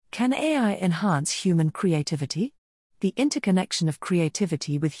Can AI enhance human creativity? The interconnection of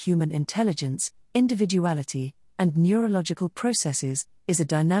creativity with human intelligence, individuality, and neurological processes is a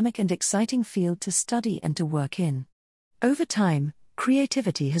dynamic and exciting field to study and to work in. Over time,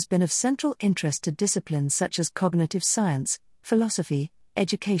 creativity has been of central interest to disciplines such as cognitive science, philosophy,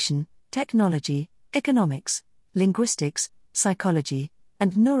 education, technology, economics, linguistics, psychology,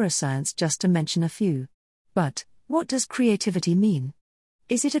 and neuroscience, just to mention a few. But, what does creativity mean?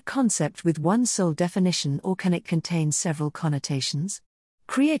 Is it a concept with one sole definition, or can it contain several connotations?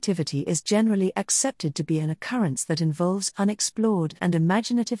 Creativity is generally accepted to be an occurrence that involves unexplored and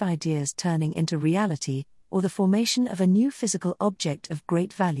imaginative ideas turning into reality, or the formation of a new physical object of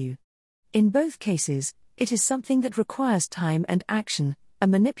great value. In both cases, it is something that requires time and action, a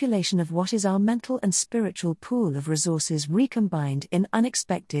manipulation of what is our mental and spiritual pool of resources recombined in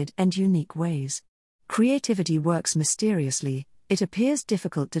unexpected and unique ways. Creativity works mysteriously. It appears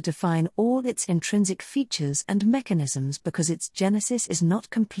difficult to define all its intrinsic features and mechanisms because its genesis is not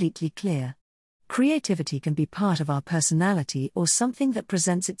completely clear. Creativity can be part of our personality or something that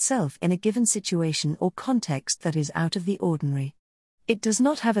presents itself in a given situation or context that is out of the ordinary. It does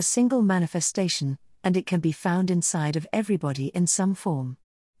not have a single manifestation, and it can be found inside of everybody in some form.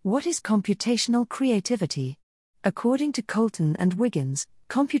 What is computational creativity? According to Colton and Wiggins,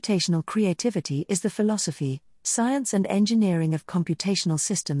 computational creativity is the philosophy, science and engineering of computational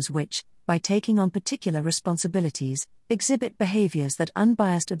systems which, by taking on particular responsibilities, exhibit behaviors that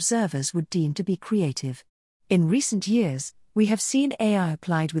unbiased observers would deem to be creative. In recent years, we have seen AI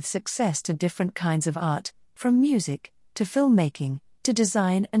applied with success to different kinds of art, from music, to filmmaking, to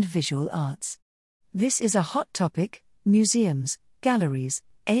design and visual arts. This is a hot topic. Museums, galleries,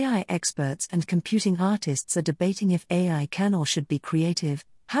 AI experts and computing artists are debating if AI can or should be creative,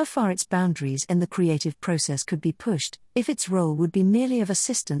 how far its boundaries in the creative process could be pushed, if its role would be merely of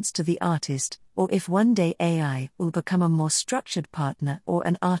assistance to the artist, or if one day AI will become a more structured partner or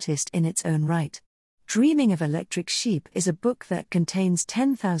an artist in its own right. Dreaming of Electric Sheep is a book that contains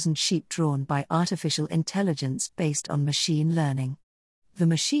 10,000 sheep drawn by artificial intelligence based on machine learning. The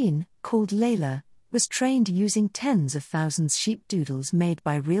machine, called Layla, was trained using tens of thousands sheep doodles made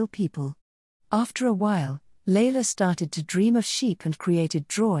by real people. After a while, Layla started to dream of sheep and created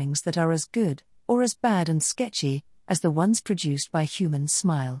drawings that are as good, or as bad and sketchy, as the ones produced by humans.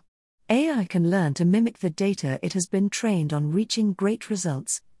 Smile. AI can learn to mimic the data it has been trained on, reaching great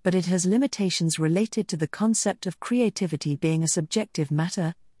results, but it has limitations related to the concept of creativity being a subjective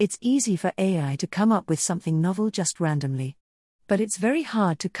matter. It's easy for AI to come up with something novel just randomly. But it's very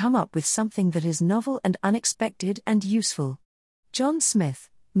hard to come up with something that is novel and unexpected and useful. John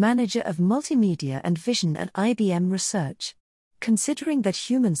Smith, manager of multimedia and vision at IBM Research. Considering that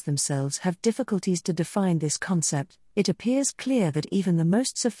humans themselves have difficulties to define this concept, it appears clear that even the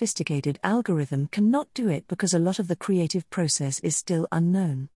most sophisticated algorithm cannot do it because a lot of the creative process is still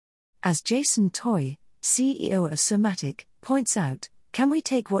unknown. As Jason Toy, CEO of Somatic, points out, can we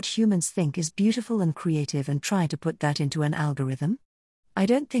take what humans think is beautiful and creative and try to put that into an algorithm? I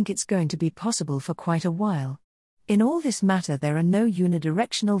don't think it's going to be possible for quite a while. In all this matter, there are no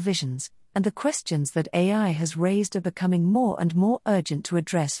unidirectional visions, and the questions that AI has raised are becoming more and more urgent to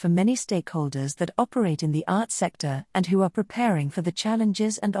address for many stakeholders that operate in the art sector and who are preparing for the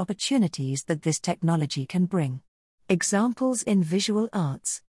challenges and opportunities that this technology can bring. Examples in visual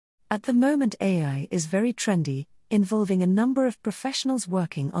arts. At the moment, AI is very trendy, involving a number of professionals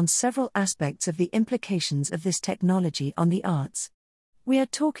working on several aspects of the implications of this technology on the arts. We are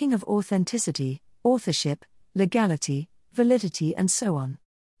talking of authenticity, authorship, legality, validity and so on.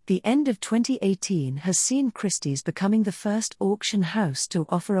 The end of 2018 has seen Christie's becoming the first auction house to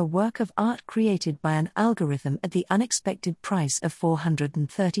offer a work of art created by an algorithm at the unexpected price of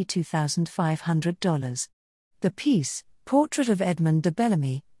 $432,500. The piece, Portrait of Edmond de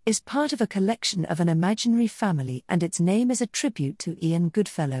Bellamy, is part of a collection of an imaginary family, and its name is a tribute to Ian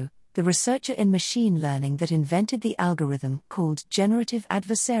Goodfellow, the researcher in machine learning that invented the algorithm called Generative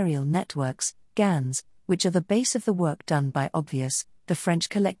Adversarial Networks, GANs, which are the base of the work done by Obvious, the French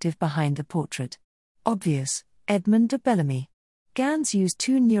collective behind the portrait. Obvious, Edmond de Bellamy. GANs use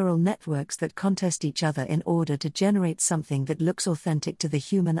two neural networks that contest each other in order to generate something that looks authentic to the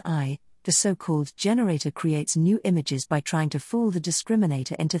human eye. The so-called generator creates new images by trying to fool the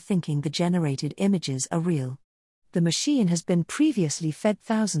discriminator into thinking the generated images are real. The machine has been previously fed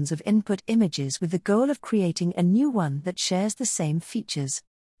thousands of input images with the goal of creating a new one that shares the same features.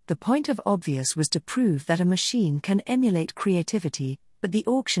 The point of Obvious was to prove that a machine can emulate creativity, but the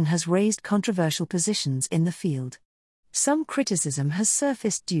auction has raised controversial positions in the field. Some criticism has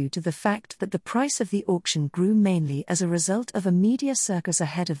surfaced due to the fact that the price of the auction grew mainly as a result of a media circus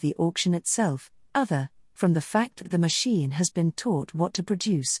ahead of the auction itself, other, from the fact that the machine has been taught what to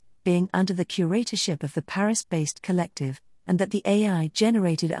produce, being under the curatorship of the Paris-based collective, and that the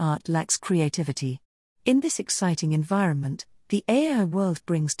AI-generated art lacks creativity. In this exciting environment, the AI world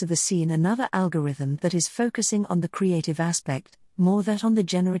brings to the scene another algorithm that is focusing on the creative aspect, more than on the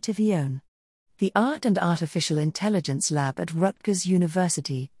generative ion. The Art and Artificial Intelligence Lab at Rutgers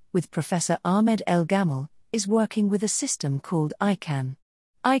University, with Professor Ahmed El Gamal, is working with a system called ICANN.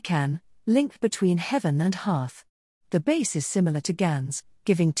 ICANN, link between heaven and hearth. The base is similar to GANs,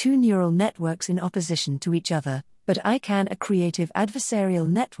 giving two neural networks in opposition to each other, but ICANN, a creative adversarial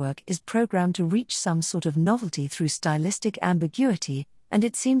network, is programmed to reach some sort of novelty through stylistic ambiguity, and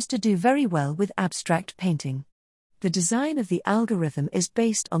it seems to do very well with abstract painting. The design of the algorithm is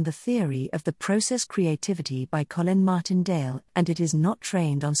based on the theory of the process creativity by Colin Martindale, and it is not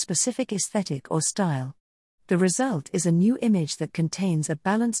trained on specific aesthetic or style. The result is a new image that contains a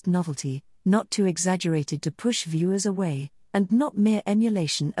balanced novelty, not too exaggerated to push viewers away, and not mere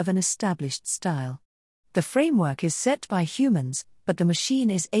emulation of an established style. The framework is set by humans, but the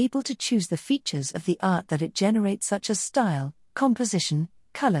machine is able to choose the features of the art that it generates, such as style, composition,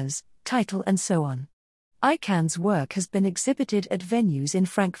 colors, title, and so on. ICANN's work has been exhibited at venues in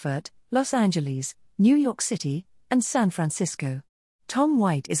Frankfurt, Los Angeles, New York City, and San Francisco. Tom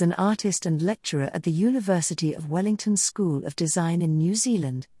White is an artist and lecturer at the University of Wellington School of Design in New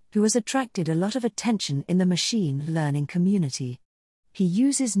Zealand, who has attracted a lot of attention in the machine learning community. He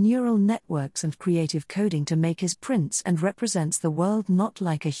uses neural networks and creative coding to make his prints and represents the world not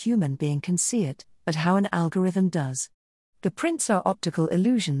like a human being can see it, but how an algorithm does. The prints are optical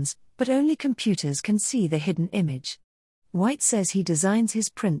illusions, but only computers can see the hidden image. White says he designs his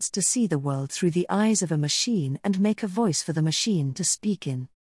prints to see the world through the eyes of a machine and make a voice for the machine to speak in.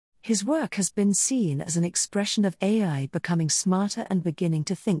 His work has been seen as an expression of AI becoming smarter and beginning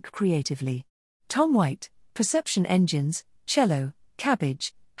to think creatively. Tom White, Perception Engines, Cello,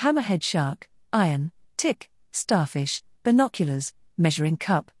 Cabbage, Hammerhead Shark, Iron, Tick, Starfish, Binoculars, Measuring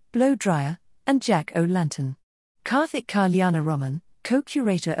Cup, Blow Dryer, and Jack-O-Lantern. Karthik Kalyana-Raman,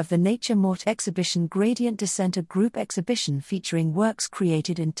 co-curator of the Nature Mort exhibition Gradient Descent, a group exhibition featuring works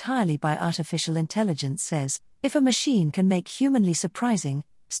created entirely by artificial intelligence, says, "If a machine can make humanly surprising,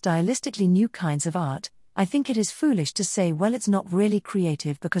 stylistically new kinds of art, I think it is foolish to say, well, it's not really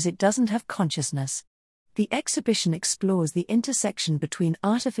creative because it doesn't have consciousness." The exhibition explores the intersection between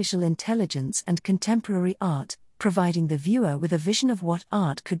artificial intelligence and contemporary art, providing the viewer with a vision of what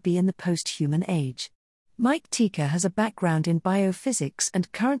art could be in the post-human age. Mike Tika has a background in biophysics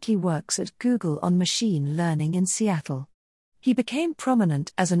and currently works at Google on machine learning in Seattle. He became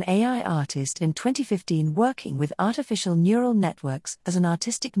prominent as an AI artist in 2015, working with artificial neural networks as an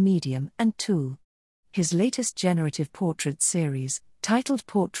artistic medium and tool. His latest generative portrait series, titled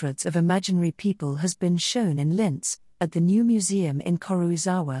Portraits of Imaginary People, has been shown in Linz, at the New Museum in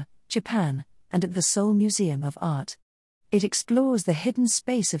Karuizawa, Japan, and at the Seoul Museum of Art. It explores the hidden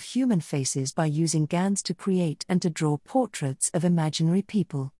space of human faces by using GANs to create and to draw portraits of imaginary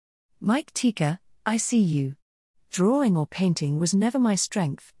people. Mike Tika, I see you. Drawing or painting was never my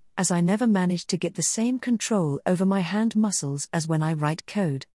strength, as I never managed to get the same control over my hand muscles as when I write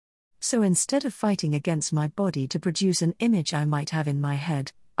code. So instead of fighting against my body to produce an image I might have in my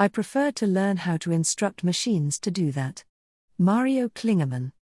head, I preferred to learn how to instruct machines to do that. Mario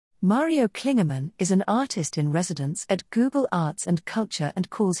Klingemann. Mario Klingemann is an artist in residence at Google Arts and Culture and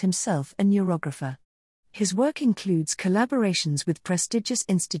calls himself a neurographer. His work includes collaborations with prestigious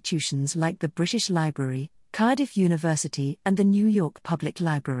institutions like the British Library, Cardiff University, and the New York Public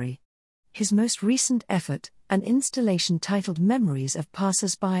Library. His most recent effort, an installation titled Memories of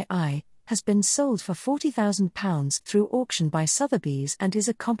Passers-by I, has been sold for £40,000 through auction by Sotheby's and is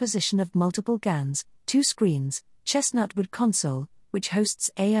a composition of multiple GANs, 2 screens, chestnutwood console, which hosts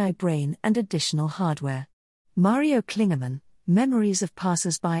AI brain and additional hardware. Mario Klingemann, Memories of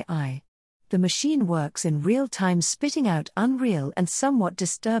Passers-by I. The machine works in real time, spitting out unreal and somewhat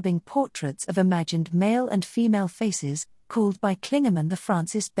disturbing portraits of imagined male and female faces, called by Klingemann the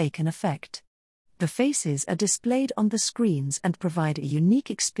Francis Bacon effect. The faces are displayed on the screens and provide a unique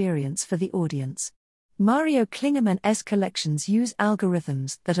experience for the audience. Mario Klingemann's collections use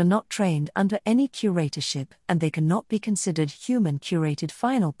algorithms that are not trained under any curatorship, and they cannot be considered human-curated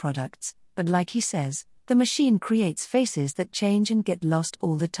final products, but like he says, the machine creates faces that change and get lost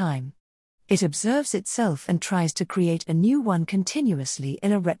all the time. It observes itself and tries to create a new one continuously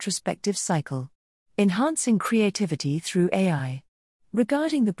in a retrospective cycle. Enhancing creativity through AI.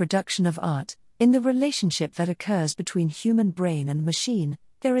 Regarding the production of art, In the relationship that occurs between human brain and machine,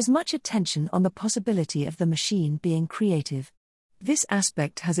 there is much attention on the possibility of the machine being creative. This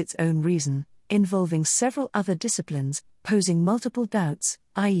aspect has its own reason, involving several other disciplines, posing multiple doubts,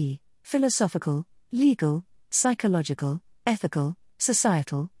 i.e., philosophical, legal, psychological, ethical,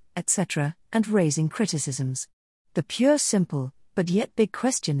 societal, etc., and raising criticisms. The pure simple, but yet big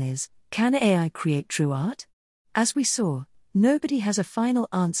question is, can AI create true art? As we saw, nobody has a final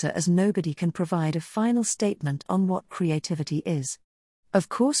answer, as nobody can provide a final statement on what creativity is. Of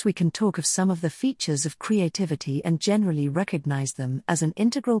course, we can talk of some of the features of creativity and generally recognize them as an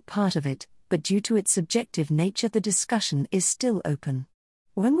integral part of it, but due to its subjective nature, the discussion is still open.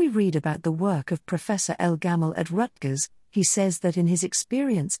 When we read about the work of Professor L. Gammel at Rutgers, he says that in his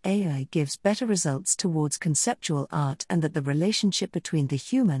experience AI gives better results towards conceptual art, and that the relationship between the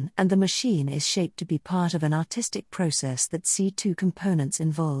human and the machine is shaped to be part of an artistic process that sees two components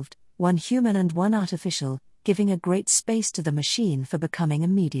involved, one human and one artificial, giving a great space to the machine for becoming a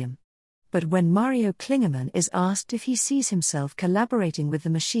medium. But when Mario Klingemann is asked if he sees himself collaborating with the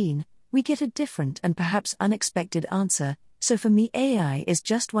machine, we get a different and perhaps unexpected answer. So for me, AI is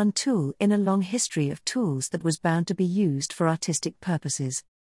just one tool in a long history of tools that was bound to be used for artistic purposes.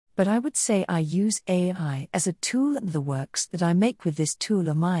 But I would say I use AI as a tool, and the works that I make with this tool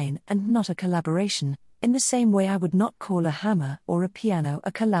are mine and not a collaboration, in the same way I would not call a hammer or a piano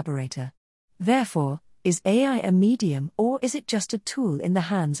a collaborator. Therefore, is AI a medium, or is it just a tool in the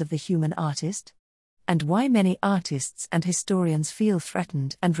hands of the human artist? And why many artists and historians feel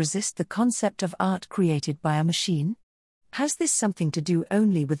threatened and resist the concept of art created by a machine? Has this something to do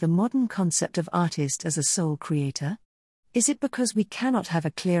only with the modern concept of artist as a sole creator? Is it because we cannot have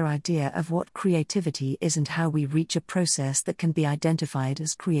a clear idea of what creativity is and how we reach a process that can be identified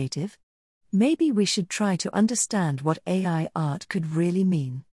as creative? Maybe we should try to understand what AI art could really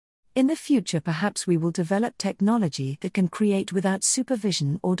mean. In the future, perhaps we will develop technology that can create without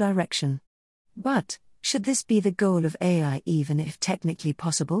supervision or direction. But, should this be the goal of AI, even if technically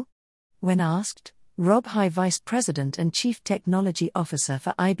possible? When asked, Rob High, Vice President and Chief Technology Officer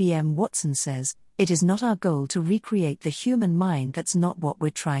for IBM Watson, says, "It is not our goal to recreate the human mind. That's not what we're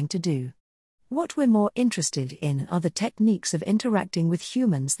trying to do. What we're more interested in are the techniques of interacting with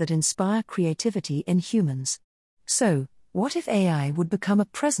humans that inspire creativity in humans." So, what if AI would become a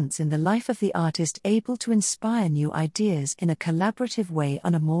presence in the life of the artist, able to inspire new ideas in a collaborative way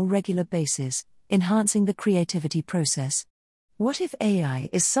on a more regular basis, enhancing the creativity process? What if AI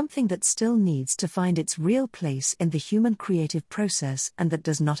is something that still needs to find its real place in the human creative process, and that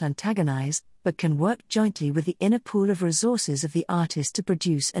does not antagonize, but can work jointly with the inner pool of resources of the artist to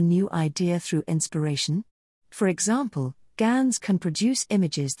produce a new idea through inspiration? For example, GANs can produce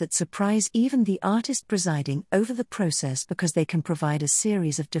images that surprise even the artist presiding over the process because they can provide a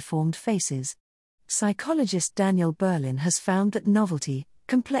series of deformed faces. Psychologist Daniel Berlin has found that novelty,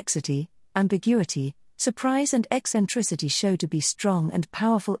 complexity, ambiguity, surprise and eccentricity show to be strong and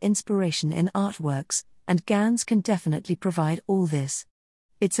powerful inspiration in artworks, and GANs can definitely provide all this.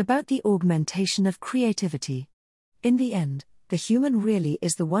 It's about the augmentation of creativity. In the end, the human really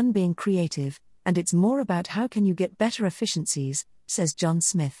is the one being creative, and it's more about how can you get better efficiencies, says John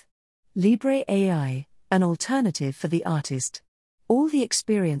Smith. Libre AI, an alternative for the artist. All the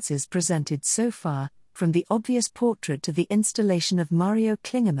experiences presented so far, from the obvious portrait to the installation of Mario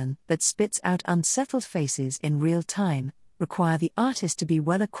Klingemann that spits out unsettled faces in real time, require the artist to be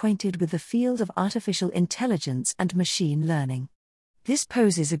well acquainted with the field of artificial intelligence and machine learning. This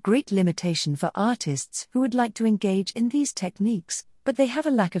poses a great limitation for artists who would like to engage in these techniques, but they have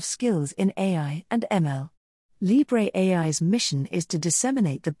a lack of skills in AI and ML. Libre AI's mission is to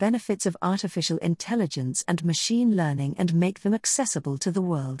disseminate the benefits of artificial intelligence and machine learning and make them accessible to the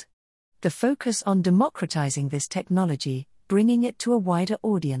world. The focus on democratizing this technology, bringing it to a wider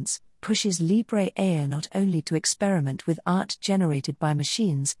audience, pushes Libre AI not only to experiment with art generated by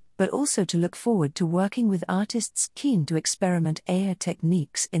machines, but also to look forward to working with artists keen to experiment AI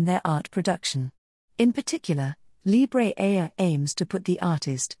techniques in their art production. In particular, Libre AI aims to put the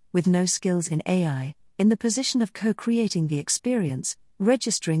artist, with no skills in AI, in the position of co-creating the experience,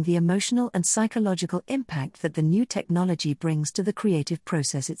 registering the emotional and psychological impact that the new technology brings to the creative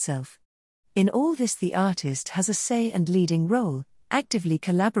process itself. In all this, the artist has a say and leading role, actively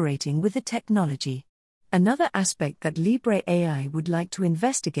collaborating with the technology. Another aspect that Libre AI would like to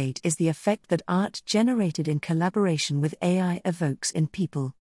investigate is the effect that art generated in collaboration with AI evokes in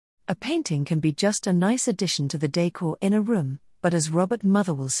people. A painting can be just a nice addition to the decor in a room, but as Robert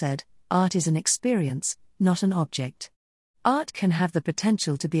Motherwell said, art is an experience, not an object. Art can have the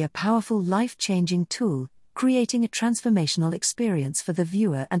potential to be a powerful life-changing tool, creating a transformational experience for the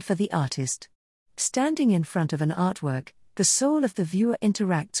viewer and for the artist. Standing in front of an artwork, the soul of the viewer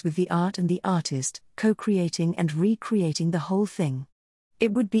interacts with the art and the artist, co-creating and recreating the whole thing.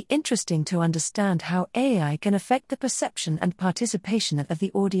 It would be interesting to understand how AI can affect the perception and participation of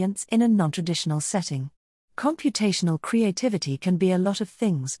the audience in a non-traditional setting. Computational creativity can be a lot of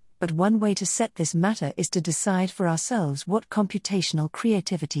things, but one way to set this matter is to decide for ourselves what computational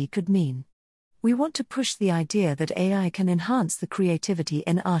creativity could mean. We want to push the idea that AI can enhance the creativity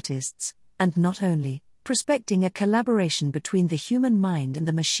in artists, and not only, prospecting a collaboration between the human mind and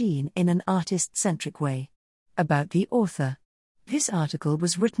the machine in an artist-centric way. About the author. This article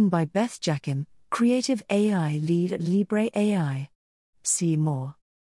was written by Beth Jackim, Creative AI Lead at Libre AI. See more.